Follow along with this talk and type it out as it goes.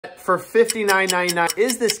for $59.99.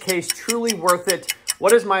 Is this case truly worth it?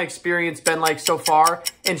 What has my experience been like so far?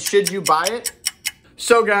 And should you buy it?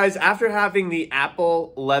 So guys, after having the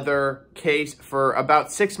Apple leather case for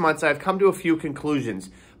about 6 months, I've come to a few conclusions,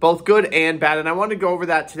 both good and bad, and I want to go over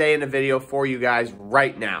that today in a video for you guys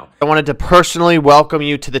right now. I wanted to personally welcome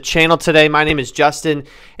you to the channel today. My name is Justin,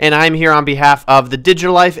 and I'm here on behalf of The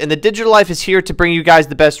Digital Life, and The Digital Life is here to bring you guys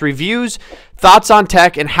the best reviews, thoughts on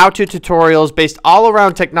tech, and how-to tutorials based all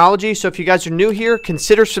around technology. So if you guys are new here,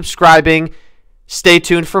 consider subscribing. Stay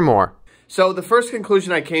tuned for more. So the first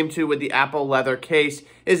conclusion I came to with the Apple leather case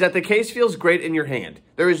is that the case feels great in your hand.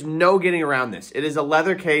 There is no getting around this. It is a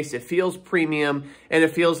leather case, it feels premium, and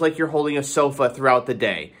it feels like you're holding a sofa throughout the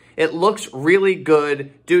day. It looks really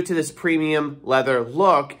good due to this premium leather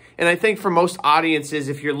look, and I think for most audiences,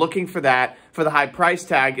 if you're looking for that, for the high price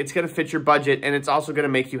tag, it's going to fit your budget, and it's also going to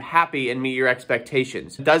make you happy and meet your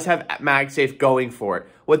expectations. It does have MagSafe going for it.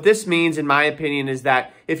 What this means, in my opinion, is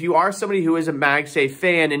that if you are somebody who is a MagSafe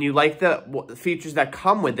fan and you like the features that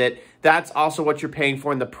come with it, that's also what you're paying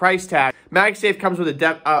for in the price tag. MagSafe comes with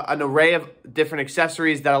an array of different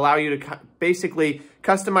accessories that allow you to basically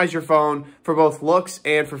customize your phone for both looks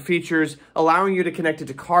and for features, allowing you to connect it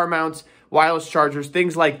to car mounts, wireless chargers,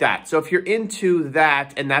 things like that. So if you're into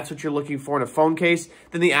that and that's what you're looking for in a phone case,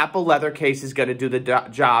 then the Apple leather case is going to do the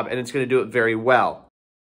job, and it's going to do it very well.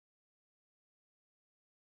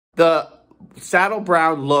 The saddle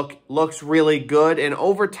brown look looks really good, and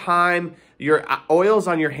over time, your oils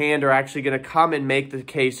on your hand are actually going to come and make the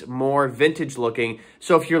case more vintage looking.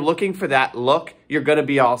 So if you're looking for that look, you're going to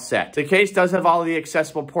be all set. The case does have all of the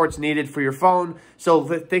accessible ports needed for your phone. So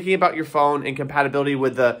thinking about your phone and compatibility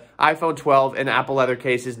with the iPhone 12 and Apple leather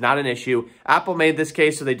case is not an issue. Apple made this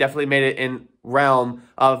case, so they definitely made it in realm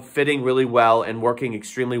of fitting really well and working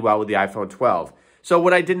extremely well with the iPhone 12. So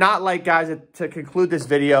what I did not like, guys, to conclude this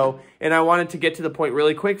video, and I wanted to get to the point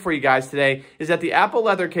really quick for you guys today, is that the Apple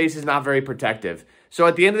leather case is not very protective. So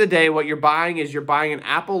at the end of the day, what you're buying is you're buying an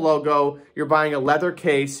Apple logo, you're buying a leather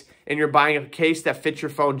case, and you're buying a case that fits your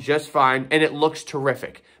phone just fine, and it looks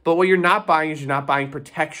terrific. But what you're not buying is you're not buying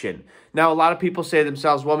protection. Now, a lot of people say to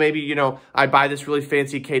themselves, well, maybe, you know, I buy this really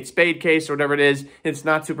fancy Kate Spade case or whatever it is, and it's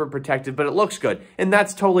not super protective, but it looks good, and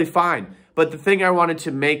that's totally fine. But the thing I wanted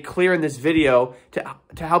to make clear in this video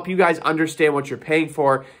to help you guys understand what you're paying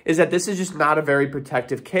for is that this is just not a very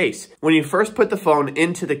protective case. When you first put the phone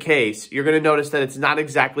into the case, you're going to notice that it's not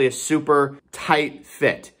exactly a super tight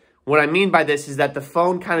fit. What I mean by this is that the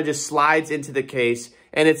phone kind of just slides into the case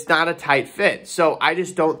and it's not a tight fit. So I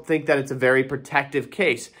just don't think that it's a very protective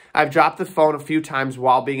case. I've dropped the phone a few times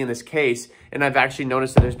while being in this case, and I've actually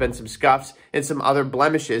noticed that there's been some scuffs and some other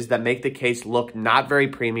blemishes that make the case look not very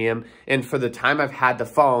premium. And for the time I've had the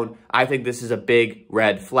phone, I think this is a big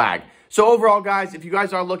red flag. So overall, guys, if you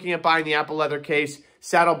guys are looking at buying the Apple leather case,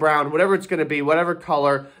 saddle brown, whatever it's going to be, whatever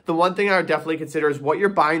color, the one thing I would definitely consider is what you're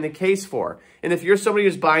buying the case for. And if you're somebody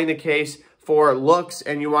who's buying the case for looks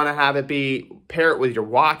and you want to have it pair it with your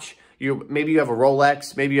watch, maybe you have a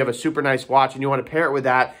Rolex, maybe you have a super nice watch and you want to pair it with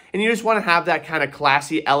that, and you just want to have that kind of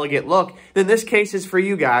classy, elegant look, then this case is for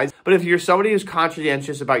you guys. But if you're somebody who's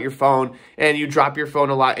conscientious about your phone and you drop your phone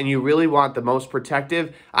a lot and you really want the most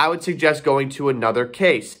protective, I would suggest going to another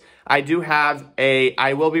case. I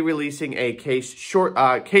will be releasing a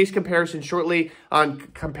case comparison shortly on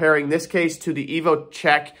comparing this case to the Evo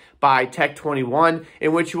Check by Tech21,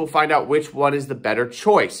 in which you will find out which one is the better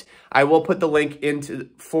choice. I will put the link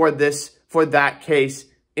for that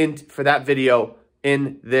video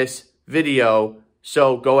in this video.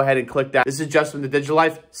 So go ahead and click that. This is Justin from The Digital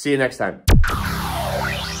Life. See you next time.